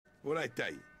What'd I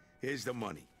tell you? Here's the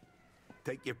money.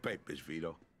 Take your papers,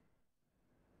 Vito.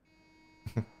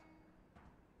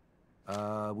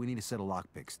 We need a set of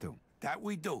lockpicks, too. That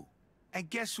we do. And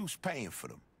guess who's paying for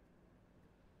them?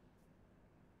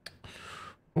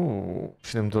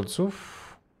 7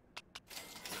 dolców.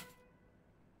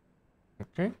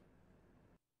 Okej.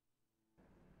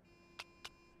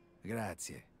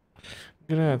 Grazie.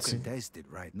 Grazie. You can test it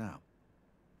right now.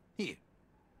 Here,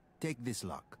 take this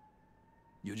lock.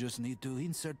 You just need to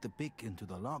insert the pick into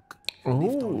the lock and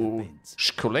lift all the pins.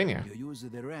 Szkolenie. You use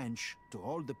the wrench to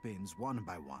hold the pins one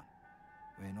by one.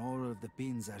 When all of the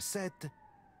pins are set,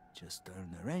 just turn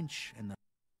the wrench and the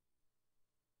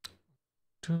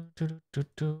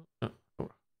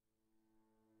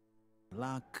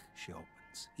lock, she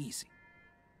opens. Easy.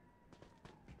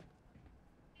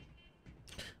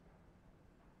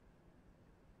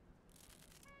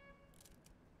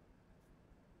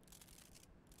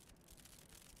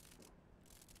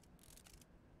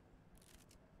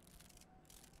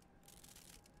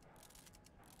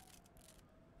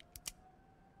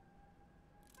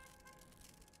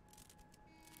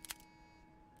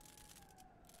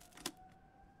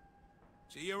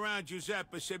 See you around,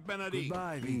 Giuseppe. Said Benedict.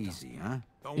 Goodbye, Vito. Easy, huh?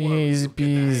 Don't worry. Easy you'll get the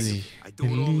hang of peasy. it. I do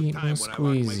it all the time when I lock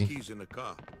my Squeezy. keys in the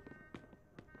car.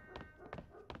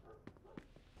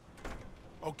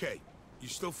 Okay, you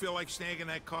still feel like snagging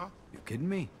that car? You kidding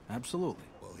me? Absolutely.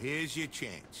 Well, here's your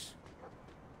chance.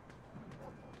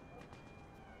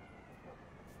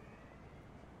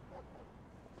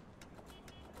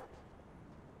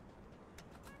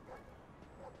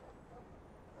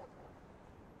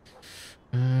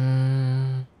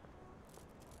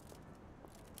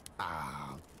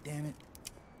 Ah, damn it.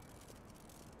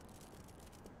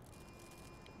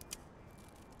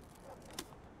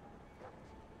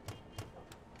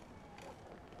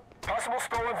 Possible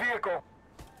stolen vehicle.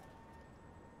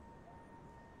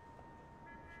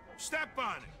 Step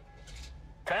on it.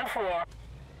 10-4.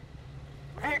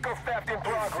 Vehicle theft in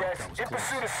progress. In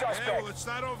pursuit of Hey, suspect. well, it's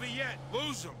not over yet.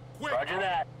 Lose him. Quick. Roger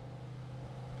that.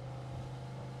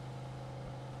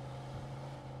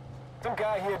 Some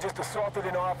guy here just assaulted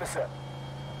an officer.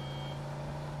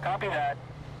 Copy that.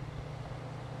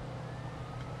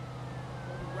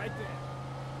 Right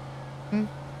there.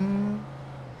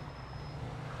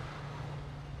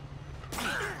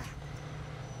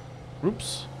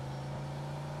 Oops.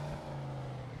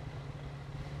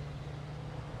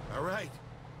 All right.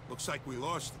 Looks like we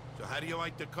lost him. So how do you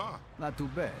like the car? Not too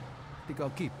bad. Think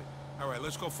I'll keep it. All right,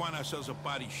 let's go find ourselves a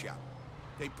body shop.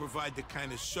 They provide the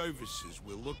kind of services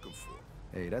we're looking for.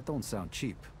 Hey, that don't sound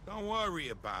cheap. Don't worry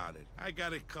about it. I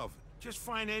got it covered. Just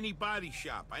find any body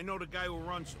shop. I know the guy who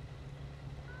runs them.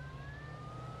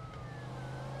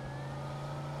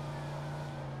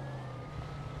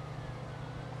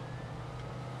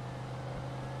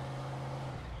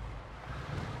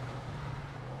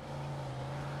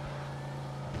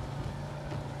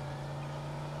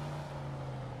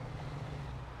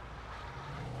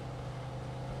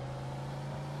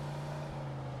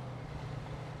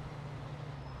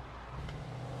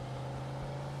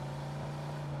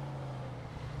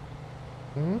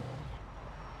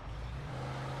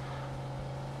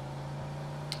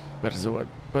 Bardzo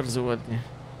ładnie, bardzo ładnie.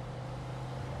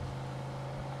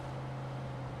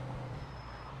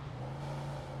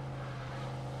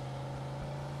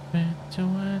 Będzie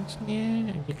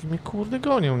ładnie. Jak mnie kurde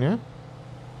gonią, nie?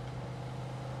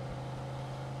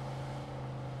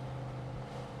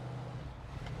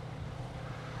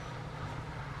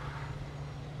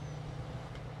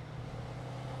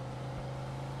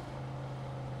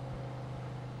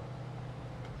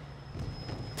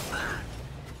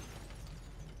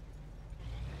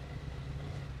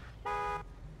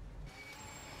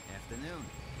 Afternoon.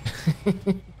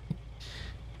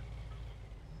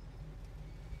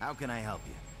 How can I help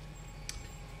you?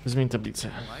 Zmień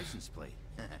tablicę. License plate.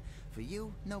 For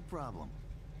you, no problem.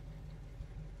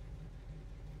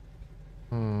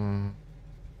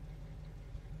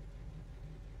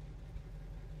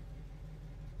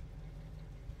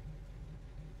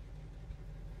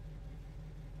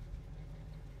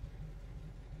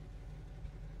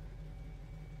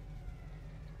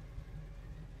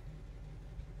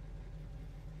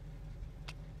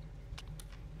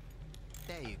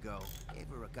 There you go. Gave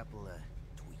her a couple of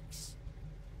tweaks.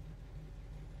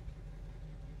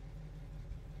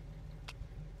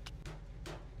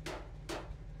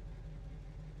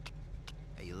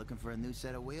 Hey, you looking for a new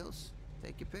set of wheels?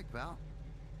 Take your pick, pal.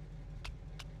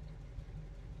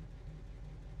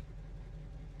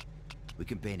 We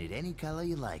can paint it any color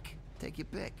you like. Take your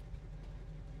pick.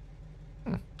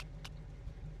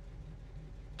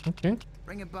 Okay.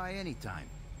 Bring it by anytime.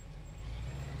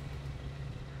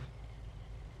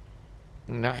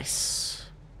 Nice.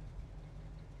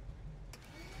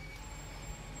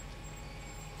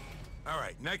 All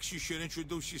right, next you should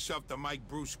introduce yourself to Mike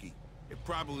Brewski. He'll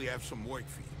probably have some work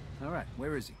for you. All right,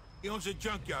 where is he? He owns a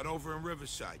junkyard over in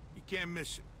Riverside. You can't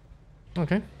miss it.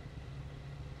 Okay.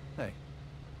 Hey,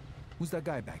 who's that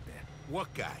guy back there?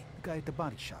 What guy? The guy at the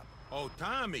body shop. Oh,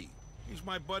 Tommy. He's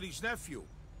my buddy's nephew.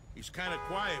 He's kind of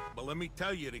quiet, but let me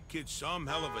tell you, the kid's some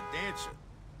hell of a dancer.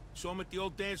 Saw him at the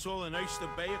old dance hall in Oyster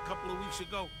Bay a couple of weeks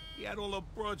ago. He had all the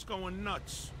broads going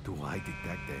nuts. Do I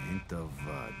detect a hint of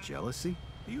jealousy?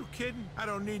 Are you kidding? I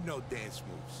don't need no dance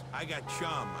moves. I got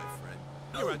charm, my friend.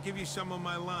 Here, I'll give you some of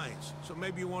my lines, so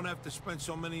maybe you won't have to spend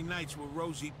so many nights with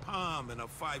Rosie Palm and her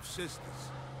 5 sisters.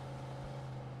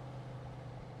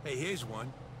 Hey, here's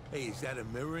one. Hey, is that a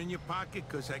mirror in your pocket?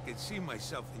 'Cause I can see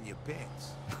myself in your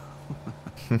pants.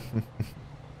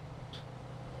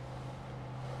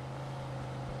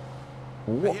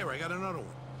 Hey, here, I got another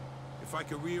one. If I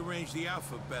could rearrange the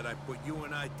alphabet, I'd put you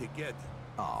and I together.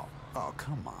 Oh,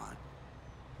 come on.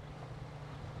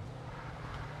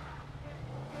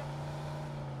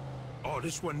 Oh,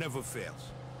 this one never fails.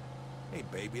 Hey,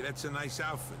 baby, that's a nice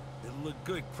outfit. It'll look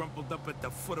good crumpled up at the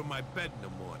foot of my bed in the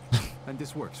morning. And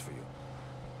this works for you.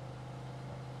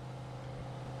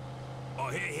 Oh,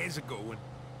 here's a good one.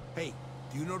 Hey,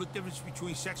 do you know the difference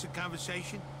between sex and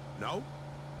conversation? No?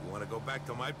 You want to go back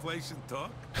to my place and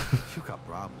talk? You got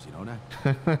problems, you know that?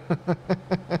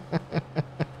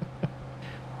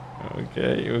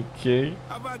 Okay.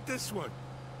 How about this one?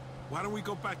 Why don't we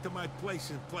go back to my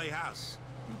place and play house?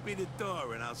 You be the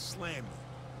door and I'll slam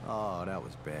you. Oh, that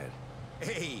was bad.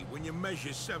 Hey, when you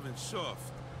measure 7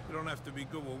 soft, you don't have to be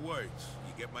good with words.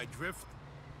 You get my drift?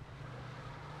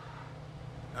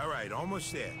 All right,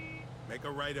 almost there. Make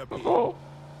a right up here. Oh,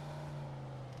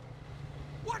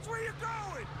 Watch where you're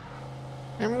going!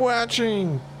 I'm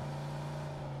watching.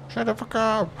 Shut the fuck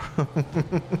up.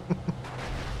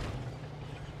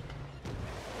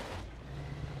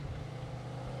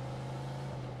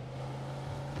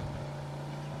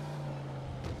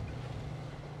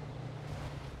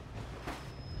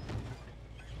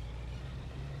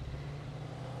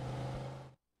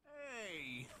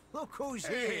 Hey, look who's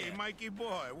Hey, here. Mikey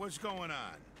boy, what's going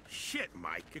on? Shit,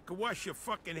 Mike, you can wash your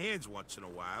fucking hands once in a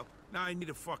while. Now I need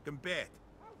a fucking bath.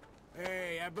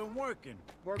 Hey, I've been working.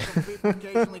 Working people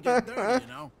occasionally get dirty, you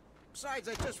know. Besides,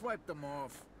 I just wiped them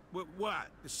off. With what?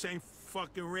 The same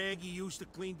fucking rag you used to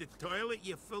clean the toilet,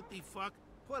 you filthy fuck?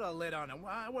 Put a lid on it.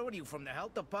 What are you, from the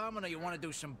health department, or you want to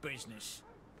do some business?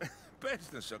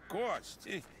 Business, of course.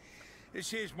 This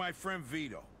here's my friend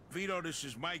Vito. Vito, this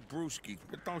is Mike Brewski.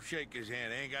 But don't shake his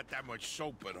hand. I ain't got that much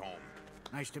soap at home.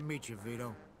 Nice to meet you,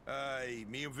 Vito.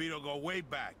 Me and Vito go way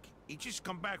back. He just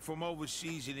come back from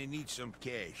overseas and he needs some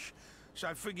cash. So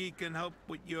I figure he can help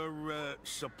with your,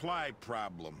 supply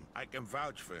problem. I can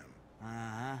vouch for him.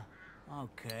 Uh-huh.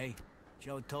 Okay.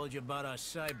 Joe told you about our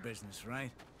side business,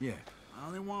 right? Yeah. I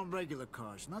only want regular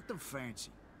cars, nothing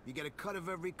fancy. You get a cut of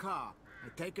every car. I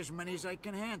take as many as I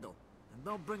can handle. And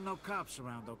don't bring no cops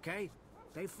around, okay?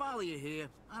 They follow you here.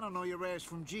 I don't know your ass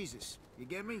from Jesus. You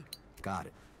get me? Got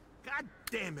it. God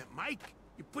damn it, Mike!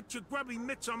 You put your grubby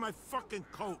mitts on my fucking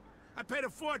coat. I paid a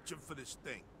fortune for this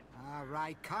thing. All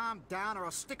right, calm down or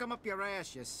I'll stick 'em up your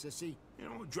ass, you sissy. You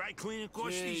know, dry cleaning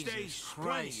costs these Jesus days plenty,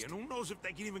 Christ. and who knows if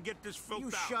they can even get this filth You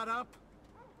out. shut up.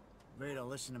 Vito,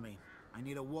 listen to me. I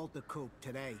need a Walter coupe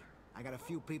today. I got a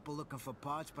few people looking for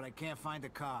parts, but I can't find a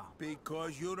car.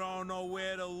 Because you don't know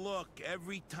where to look.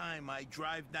 Every time I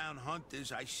drive down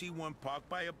Hunter's, I see one parked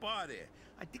by a bar there.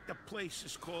 I think the place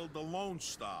is called the Lone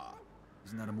Star.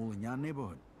 Isn't that a Moulignan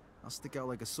neighborhood? I'll stick out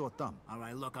like a sore thumb. All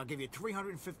right, look, I'll give you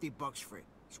 $350 for it.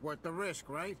 It's worth the risk,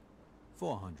 right?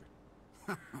 400.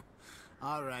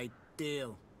 All right,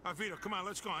 deal. Vito, come on,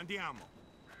 let's go. Andiamo.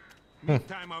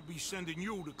 Meantime, I'll be sending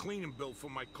you the cleaning bill for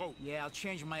my coat. Yeah, I'll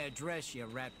change my address, you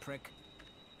rat prick.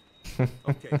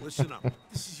 Okay, listen up.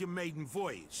 This is your maiden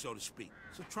voyage, so to speak.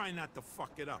 So try not to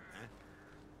fuck it up, man.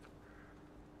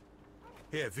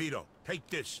 Here, Vito, take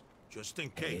this, just in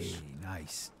case. Hey,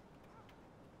 nice.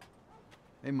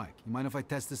 Hey, Mike, you mind if I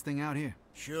test this thing out here?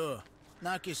 Sure.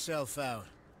 Knock yourself out.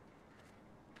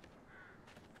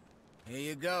 Here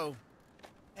you go.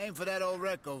 Aim for that old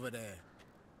wreck over there.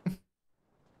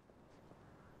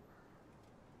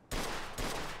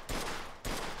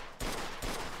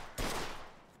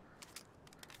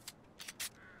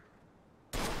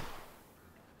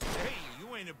 Hey,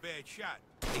 you ain't a bad shot.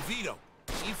 Hey, Vito,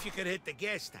 see if you can hit the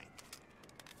gas tank.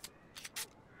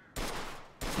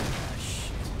 Ah,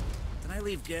 shit. Did I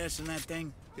leave gas in that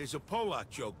thing? There's a Polak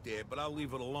joke there, but I'll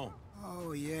leave it alone.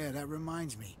 Oh, yeah, that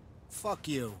reminds me. Fuck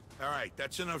you. All right,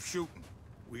 that's enough shooting.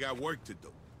 We got work to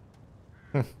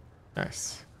do.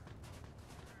 Nice.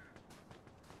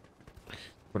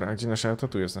 Dobra, a gdzie nasze auto?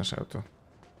 Tu jest nasze auto.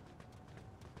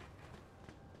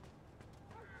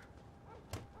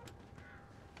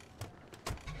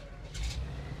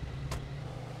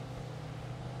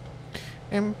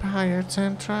 Empire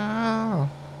Central. All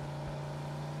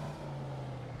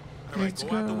right, Let's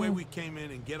go out the way go. we came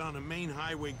in and get on the main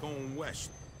highway going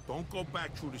west. Don't go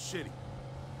back through the city.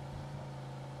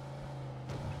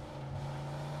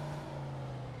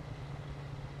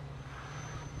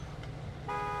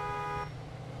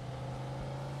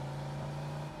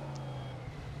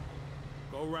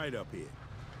 Go right up here.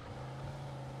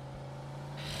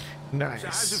 So how's it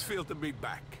Nice. feel to be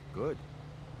back? Good.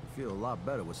 I feel a lot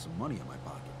better with some money in my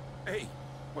pocket. Hey,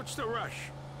 what's the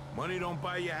rush? Money don't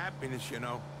buy you happiness, you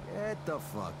know. Get the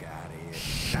fuck out of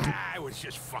here. I was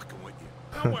just fucking with you.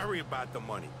 Don't worry about the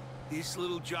money. This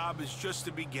little job is just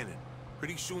the beginning.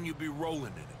 Pretty soon you'll be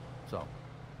rolling in it. So,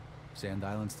 Sand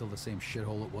Island's still the same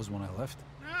shithole it was when I left?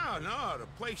 No, the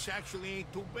place actually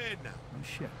ain't too bad now. Oh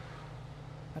shit.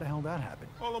 How the hell that happen?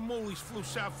 All the moolies flew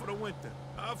south for the winter.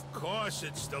 Of course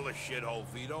it's still a shithole,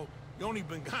 Vito. You only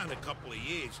been gone a couple of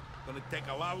years. Gonna take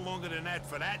a lot longer than that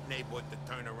for that neighborhood to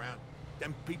turn around.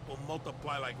 Them people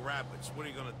multiply like rabbits. What are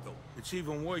you gonna do? It's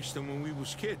even worse than when we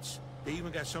was kids. They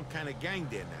even got some kind of gang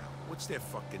there now. What's their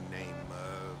fucking name?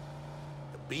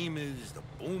 The Beamers, the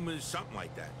Boomers, something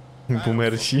like that.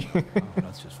 Boomersi. Oh,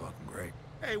 that's just fucking great.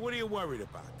 Hey, what are you worried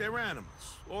about? They're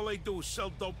animals. All they do is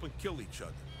sell dope and kill each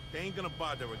other. They ain't gonna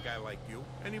bother a guy like you.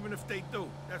 And even if they do,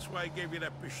 that's why I gave you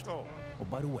that pistol. Oh,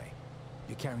 by the way,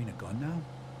 you're carrying a gun now?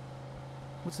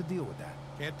 What's the deal with that?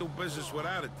 Can't do business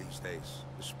without it these days,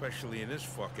 especially in this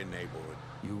fucking neighborhood.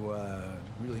 You,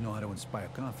 really know how to inspire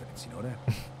confidence, you know that?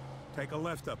 Take a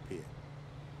left up here.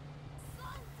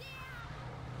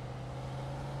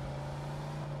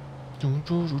 I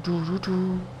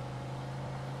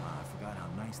forgot how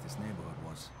nice this neighborhood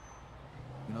was.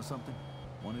 You know something?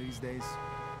 One of these days,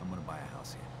 I'm gonna buy a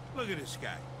house here. Look at this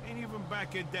guy. Ain't even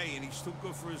back in day and he's too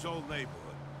good for his old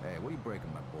neighborhood. Hey, what are you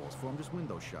breaking my balls for? I'm just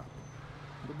window shopping.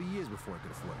 It'll be years before I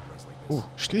could afford a place like this.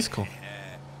 Ślisko.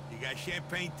 You got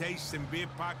champagne tastes and beer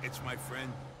pockets, my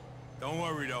friend. Don't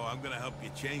worry though, I'm gonna help you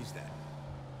change that.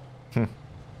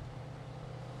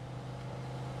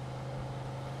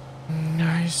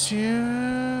 Nice,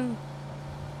 yeah.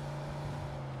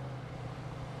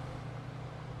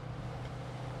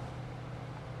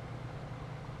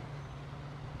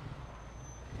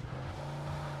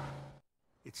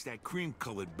 It's that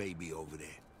cream-colored baby over there.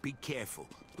 Be careful.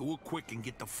 Do it quick and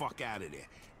get the fuck out of there.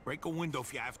 Break a window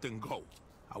if you have to and go.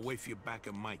 I'll wait for you back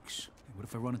at Mike's. Hey, what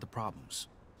if I run into problems?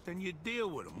 Then you deal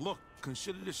with them. Look,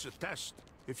 consider this a test.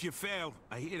 If you fail,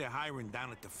 I hear they're hiring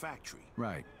down at the factory.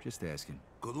 Right, just asking.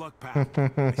 Good luck, pal.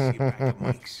 I see you back at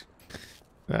Mike's.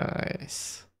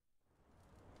 Nice.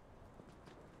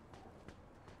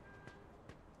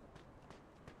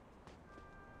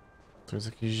 Tu jest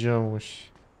jakiś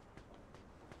ziomuś.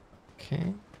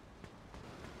 Okej.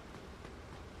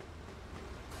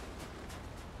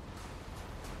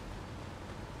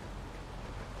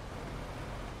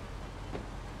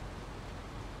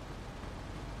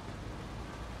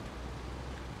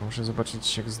 Muszę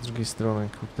zobaczyć jak z drugiej strony,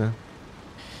 kurde.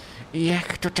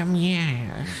 Jak to tam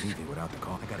jest? Leave it without the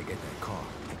car. I gotta get that car.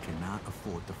 I cannot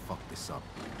afford to fuck this up.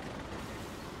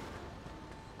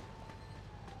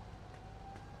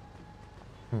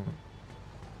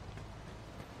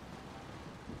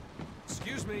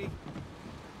 Excuse me.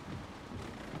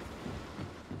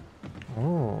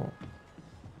 Oh.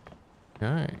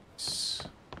 Nice.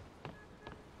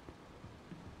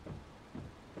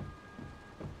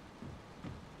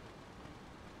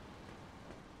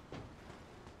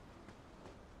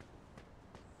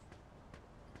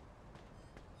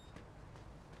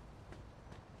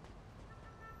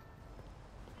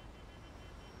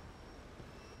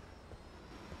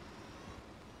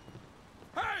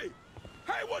 Hey!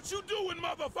 Hey, what you doing,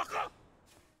 motherfucker?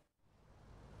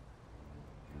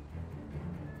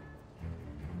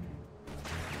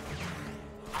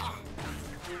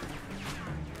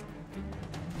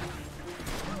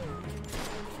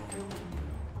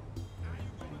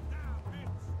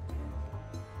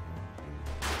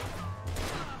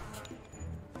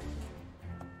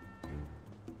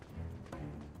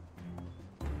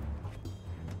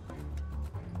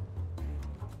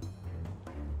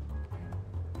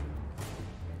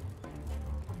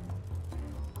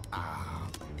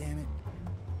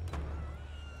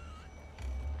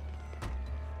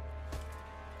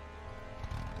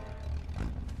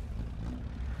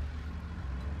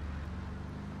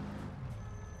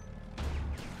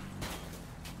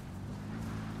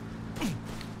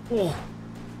 O!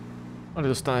 Ale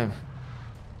dostałem.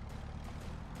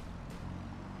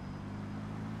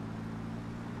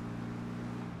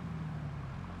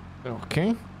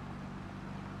 Okej.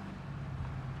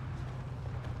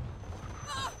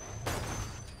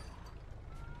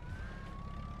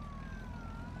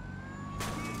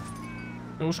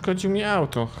 Uszkodził mi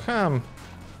auto. Ham.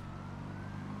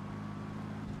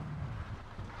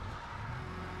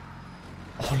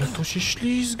 Ale to się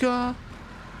ślizga.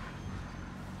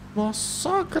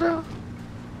 Masakra.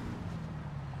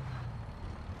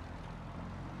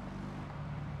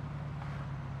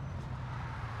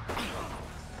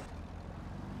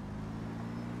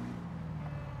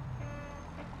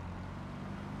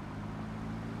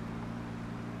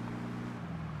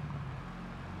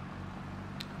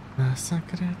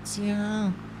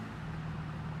 Masakracja.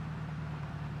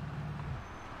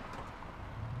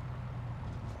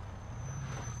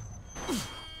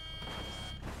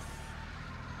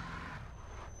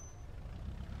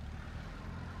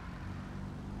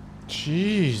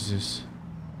 Jezus.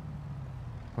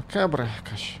 Makabra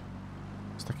jakaś.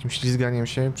 Z takim ślizganiem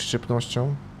się,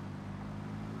 przyczepnością.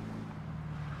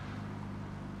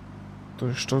 To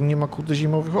już to nie ma kurde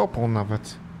zimowych opon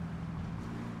nawet.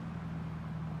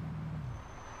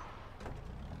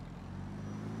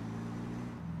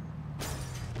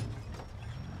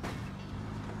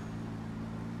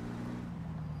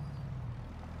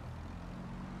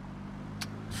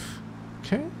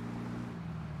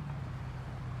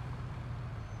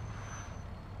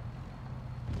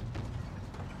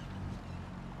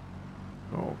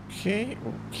 Okej.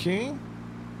 Okej.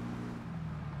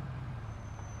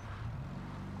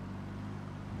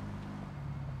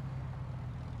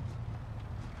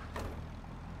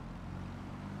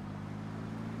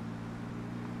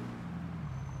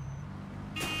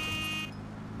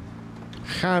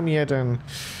 Ham jeden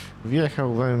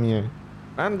wjechał we mnie.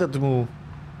 Mandat mu.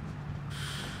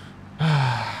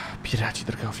 Piraci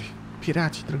drogowi.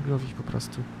 Piraci drogowi po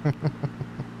prostu.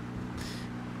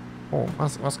 O,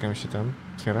 maska się tam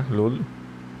otwiera. Lul.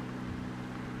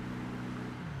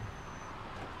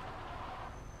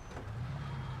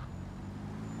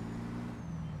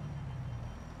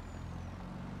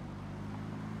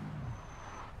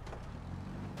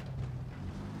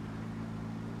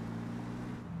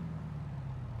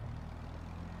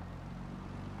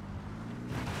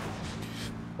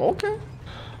 Okej.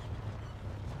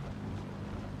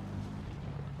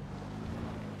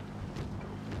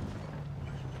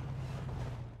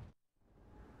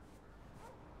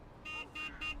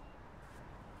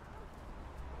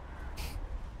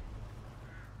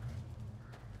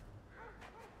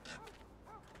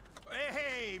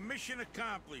 Hey, mission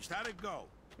accomplished. How'd it go?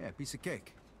 Yeah, piece of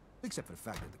cake. Except for the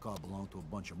fact that the car belonged to a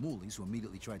bunch of moolies who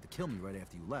immediately tried to kill me right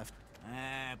after you left.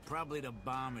 Probably the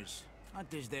bombers.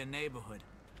 Hunter's their neighborhood.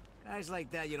 Guys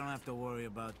like that, you don't have to worry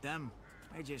about them.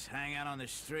 They just hang out on the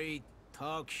street,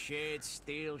 talk shit,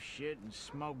 steal shit, and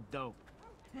smoke dope.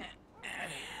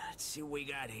 Let's see what we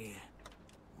got here.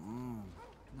 Oh,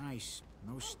 nice.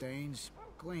 No stains.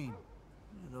 Clean.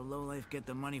 The lowlife get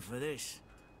the money for this.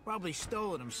 Probably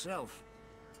stole it himself.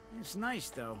 It's nice,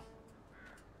 though.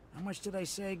 How much did I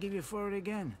say I'd give you for it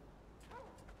again?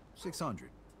 600.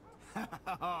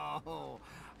 Oh,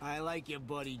 I like you,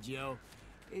 buddy Joe.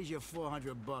 Here's your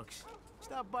 400 bucks.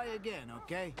 Stop by again,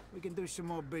 okay? We can do some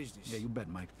more business. Yeah, you bet,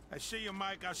 Mike. I see you,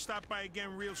 Mike. I'll stop by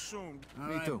again real soon. All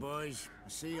Me right, too. boys. I'll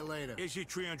see you later. Here's your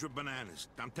 300 bananas.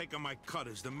 I'm taking my cut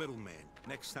as the middleman.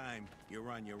 Next time, you're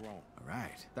on your own. All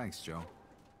right. Thanks, Joe.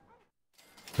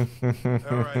 All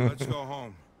right, let's go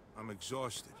home. I'm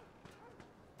exhausted.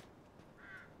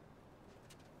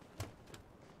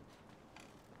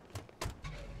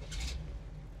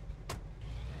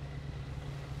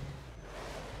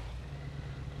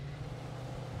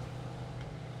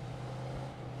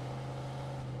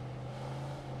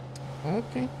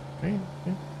 Okej.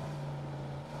 Pięknie.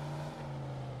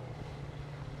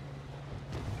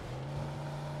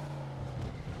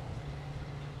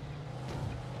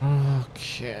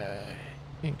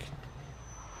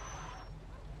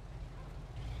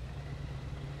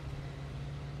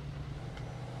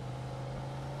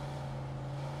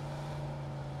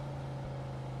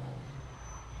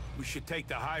 We should take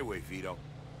the highway, Vito.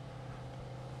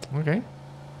 Okay.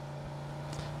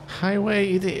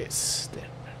 Highway it is, then.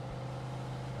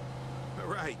 All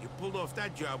right, you pulled off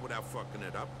that job without fucking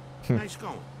it up. Nice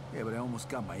going. Yeah, but I almost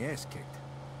got my ass kicked.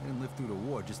 I didn't live through the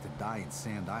war just to die in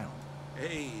Sand Island.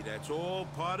 Hey, that's all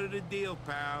part of the deal,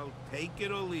 pal. Take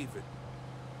it or leave it.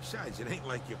 Besides, it ain't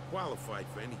like you're qualified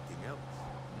for anything else.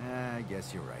 I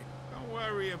guess you're right. Don't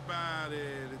worry about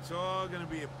it. It's all gonna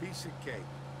be a piece of cake.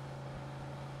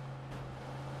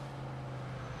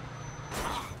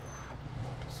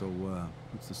 So,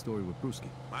 what's the story with Brewski?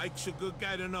 Mike's a good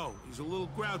guy to know. He's a little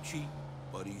grouchy,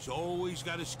 but he's always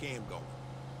got a scam going.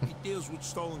 He deals with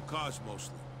stolen cars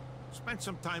mostly. Spent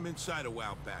some time inside a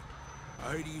while back.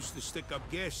 I heard he used to stick up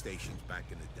gas stations back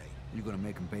in the day. You gonna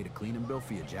make him pay the cleaning bill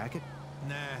for your jacket?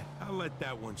 Nah, I'll let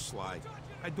that one slide.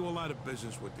 I do a lot of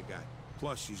business with the guy.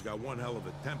 Plus, he's got one hell of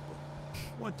a temper.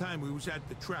 One time we was at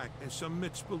the track and some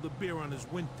mitt spilled a beer on his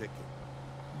wind ticket.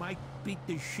 Mike beat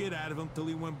the shit out of him till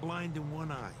he went blind in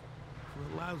one eye. For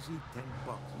a lousy $10.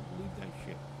 You believe that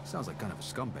shit? Sounds like kind of a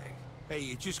scumbag. Hey,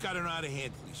 you just gotta know how to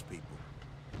handle these people.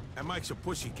 And Mike's a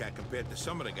pussycat compared to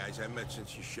some of the guys I met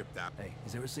since you shipped out. Hey,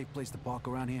 is there a safe place to park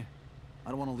around here? I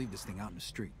don't want to leave this thing out in the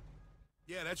street.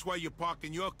 Yeah, that's why you're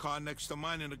parking your car next to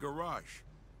mine in the garage.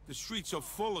 The streets are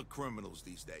full of criminals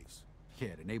these days.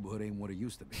 Yeah, the neighborhood ain't what it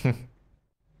used to be.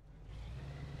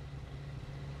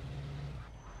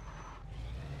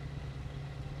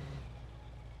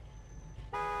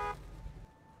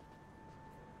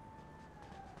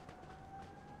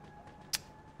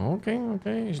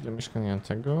 Okej, źle mieszkania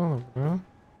tego, dobra.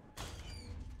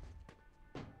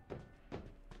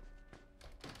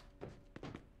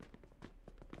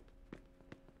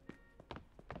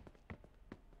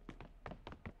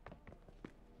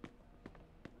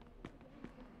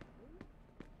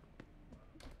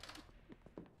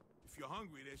 If you're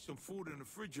hungry, there's some food in the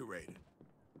refrigerator.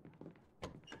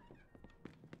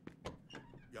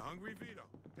 You hungry, Vito?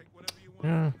 Take whatever you want.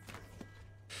 Yeah.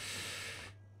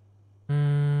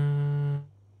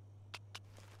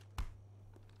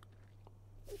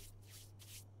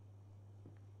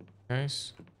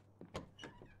 Guys.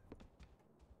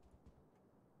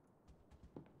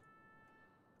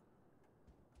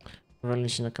 Walili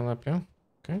się na kanapie.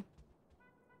 Okej.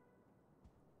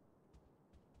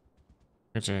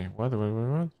 Okay. What?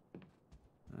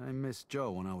 I missed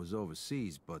Joe when I was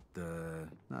overseas, but,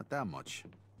 not that much.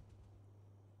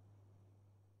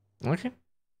 Okay.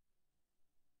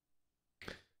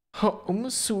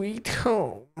 Home sweet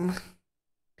home.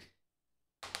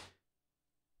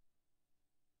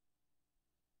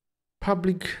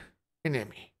 Public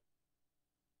enemy.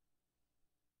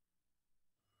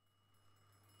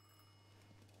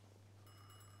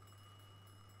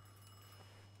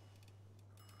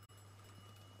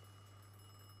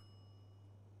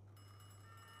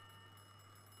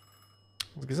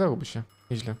 Zgadzałoby się.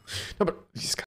 Nieźle. Dobra,